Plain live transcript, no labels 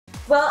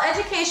Well,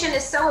 education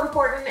is so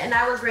important, and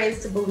I was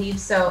raised to believe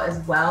so as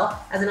well.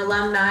 As an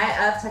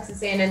alumni of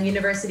Texas A&M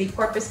University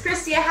Corpus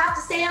Christi, I have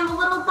to say I'm a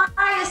little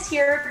biased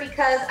here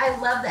because I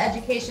love the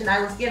education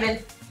I was given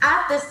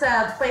at this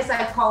place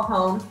I call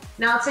home.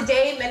 Now,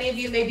 today, many of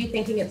you may be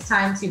thinking it's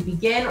time to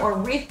begin or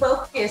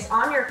refocus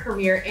on your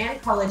career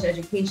and college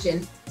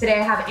education. Today,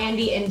 I have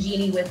Andy and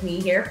Jeannie with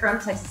me here from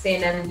Texas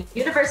A&M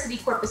University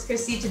Corpus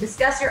Christi to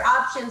discuss your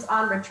options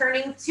on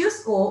returning to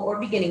school or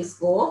beginning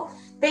school.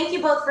 Thank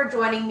you both for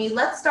joining me.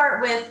 Let's start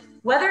with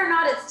whether or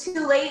not it's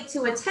too late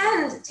to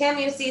attend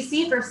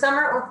TAMU-CC for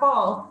summer or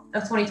fall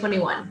of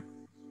 2021.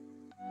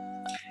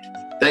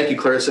 Thank you,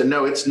 Clarissa.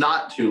 No, it's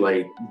not too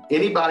late.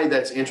 Anybody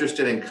that's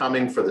interested in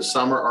coming for the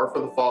summer or for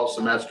the fall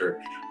semester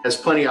has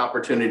plenty of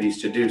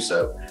opportunities to do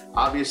so.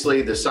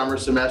 Obviously, the summer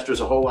semester is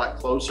a whole lot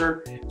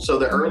closer, so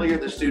the earlier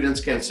the students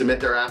can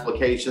submit their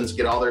applications,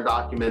 get all their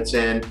documents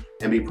in,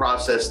 and be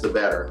processed, the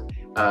better.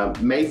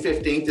 May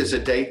 15th is a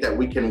date that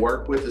we can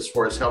work with as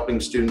far as helping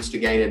students to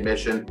gain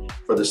admission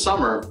for the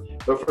summer.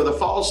 But for the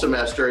fall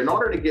semester, in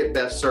order to get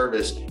best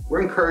service,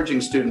 we're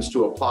encouraging students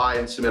to apply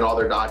and submit all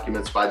their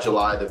documents by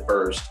July the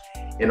 1st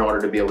in order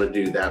to be able to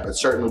do that. But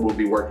certainly we'll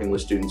be working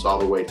with students all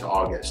the way to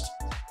August.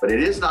 But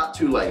it is not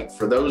too late.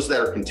 For those that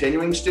are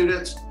continuing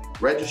students,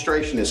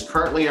 registration is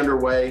currently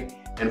underway.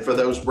 And for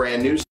those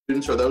brand new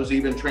students or those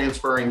even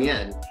transferring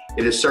in,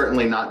 it is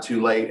certainly not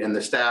too late. And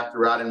the staff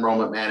throughout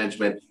enrollment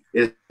management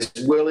is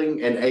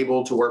willing and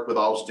able to work with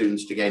all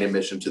students to gain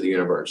admission to the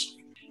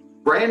university.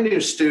 Brand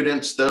new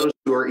students, those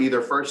who are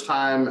either first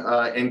time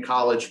in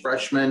college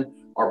freshmen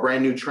or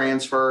brand new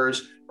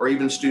transfers, or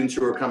even students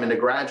who are coming to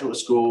graduate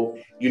school,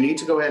 you need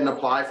to go ahead and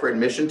apply for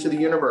admission to the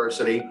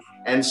university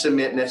and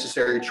submit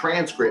necessary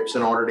transcripts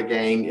in order to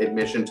gain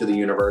admission to the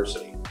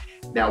university.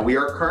 Now, we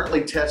are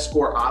currently test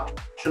score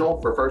optional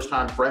for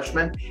first-time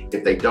freshmen.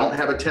 If they don't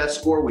have a test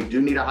score, we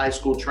do need a high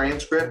school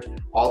transcript.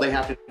 All they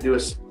have to do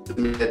is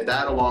submit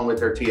that along with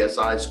their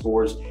TSI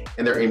scores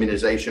and their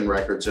immunization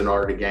records in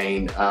order to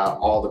gain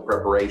all the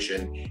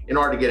preparation in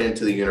order to get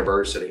into the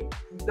university.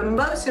 The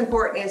most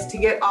important is to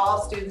get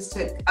all students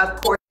to,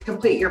 of course,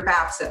 complete your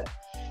FAFSA.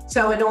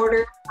 So in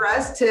order for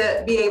us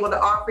to be able to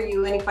offer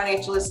you any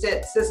financial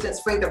assistance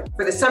for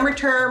the summer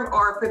term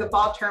or for the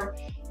fall term,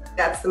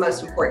 that's the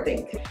most important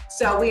thing.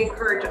 So we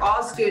encourage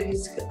all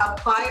students to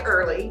apply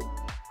early.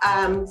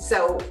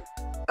 So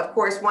of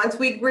course, once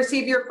we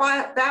receive your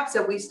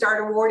FAFSA, we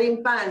start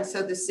awarding funds.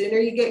 So the sooner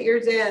you get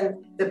yours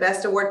in, the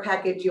best award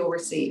package you'll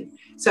receive.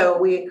 So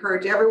we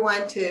encourage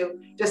everyone to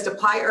just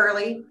apply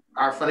early.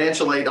 Our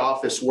financial aid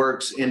office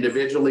works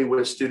individually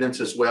with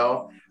students as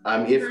well.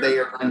 If they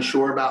are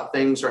unsure about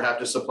things or have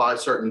to supply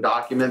certain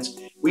documents,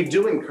 we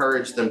do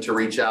encourage them to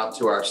reach out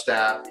to our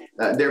staff.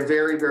 They're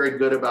very, very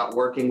good about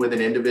working with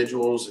an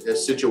individual's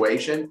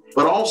situation,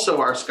 but also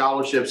our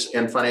scholarships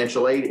and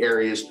financial aid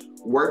areas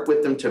work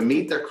with them to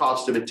meet their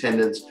cost of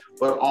attendance,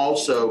 but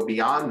also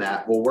beyond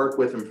that, we'll work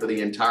with them for the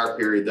entire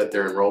period that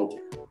they're enrolled in.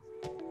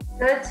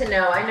 Good to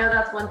know. I know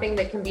that's one thing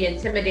that can be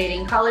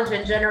intimidating. College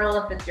in general,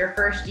 if it's your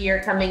first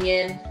year coming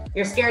in,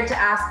 you're scared to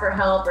ask for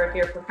help, or if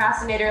you're a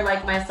procrastinator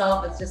like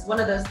myself, it's just one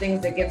of those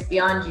things that gets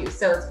beyond you.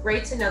 So it's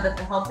great to know that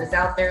the help is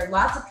out there.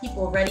 Lots of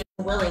people ready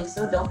and willing,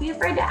 so don't be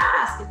afraid to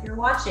ask if you're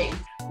watching.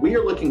 We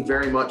are looking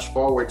very much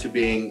forward to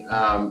being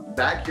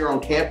back here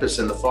on campus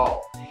in the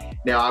fall.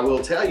 Now, I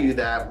will tell you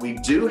that we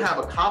do have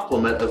a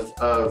complement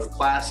of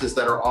classes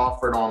that are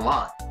offered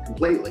online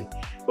completely,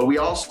 but we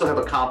also have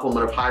a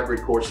complement of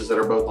hybrid courses that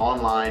are both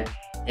online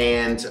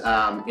and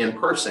in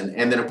person,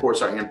 and then of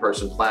course our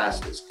in-person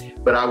classes.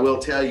 But I will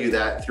tell you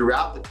that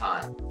throughout the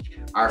time,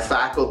 our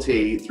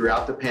faculty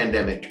throughout the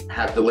pandemic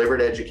have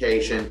delivered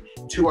education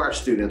to our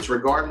students,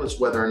 regardless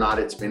whether or not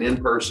it's been in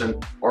person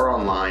or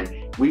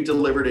online. We've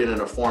delivered it in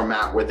a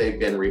format where they've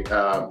been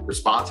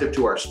responsive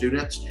to our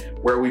students,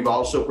 where we've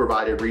also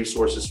provided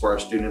resources for our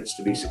students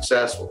to be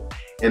successful.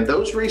 And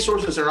those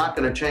resources are not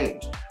going to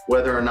change,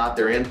 whether or not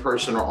they're in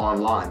person or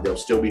online. There'll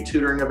still be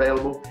tutoring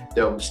available.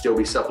 There'll still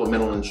be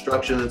supplemental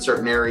instruction in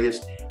certain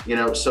areas.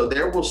 So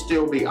there will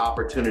still be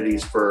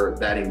opportunities for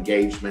that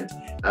engagement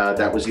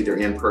that was either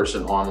in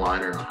person,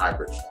 online, or in a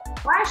hybrid form.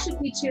 Why should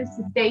we choose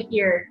to stay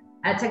here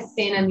at Texas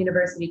A&M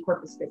University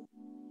Corpus Christi?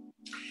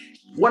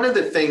 One of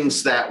the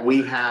things that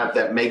we have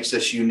that makes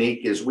us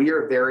unique is we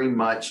are very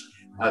much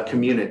a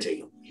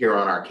community here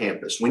on our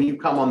campus. When you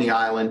come on the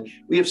island,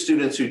 we have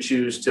students who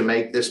choose to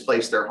make this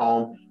place their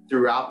home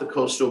throughout the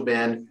coastal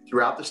bend,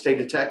 throughout the state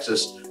of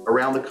Texas,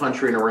 around the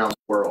country and around the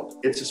world.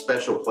 It's a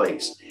special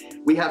place.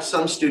 We have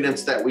some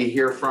students that we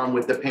hear from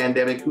with the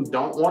pandemic who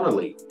don't want to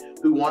leave,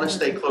 who want to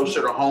stay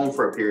closer to home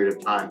for a period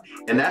of time.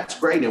 And that's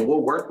great, and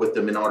we'll work with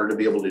them in order to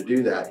be able to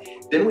do that.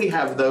 Then we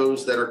have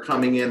those that are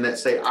coming in that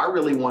say, I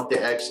really want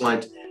the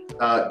excellent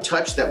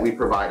touch that we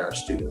provide our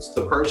students,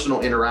 the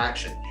personal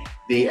interaction,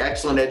 the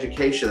excellent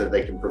education that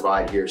they can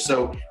provide here.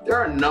 So there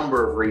are a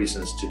number of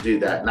reasons to do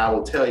that. And I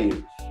will tell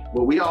you,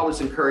 what we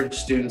always encourage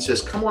students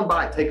is come on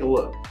by, take a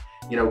look.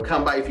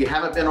 Come by if you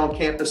haven't been on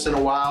campus in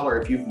a while,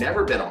 or if you've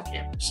never been on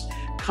campus.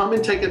 come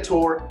and take a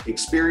tour,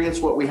 experience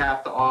what we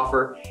have to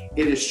offer.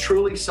 It is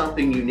truly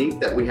something unique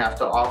that we have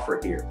to offer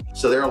here.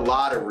 So there are a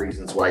lot of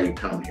reasons why you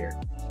come here.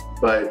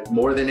 But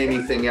more than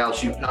anything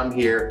else, you come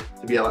here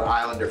to be an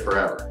Islander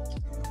forever.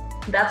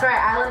 That's right,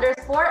 Islanders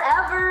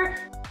forever.